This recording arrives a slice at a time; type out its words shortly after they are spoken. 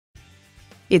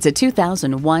It's a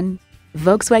 2001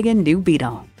 Volkswagen New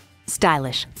Beetle.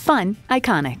 Stylish, fun,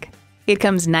 iconic. It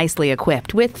comes nicely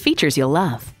equipped with features you'll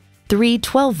love. 3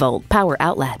 12-volt power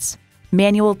outlets,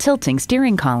 manual tilting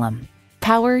steering column,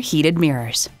 power heated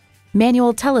mirrors,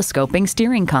 manual telescoping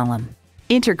steering column,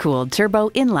 intercooled turbo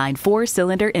inline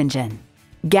 4-cylinder engine,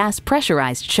 gas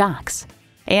pressurized shocks,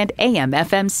 and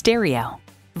AM/FM stereo.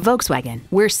 Volkswagen,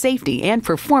 where safety and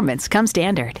performance come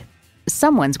standard.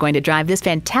 Someone's going to drive this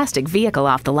fantastic vehicle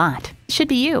off the lot. Should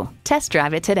be you. Test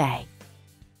drive it today.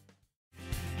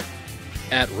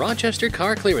 At Rochester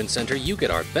Car Clearance Center, you get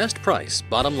our best price,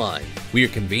 bottom line. We are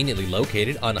conveniently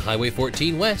located on Highway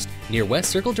 14 West, near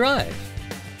West Circle Drive.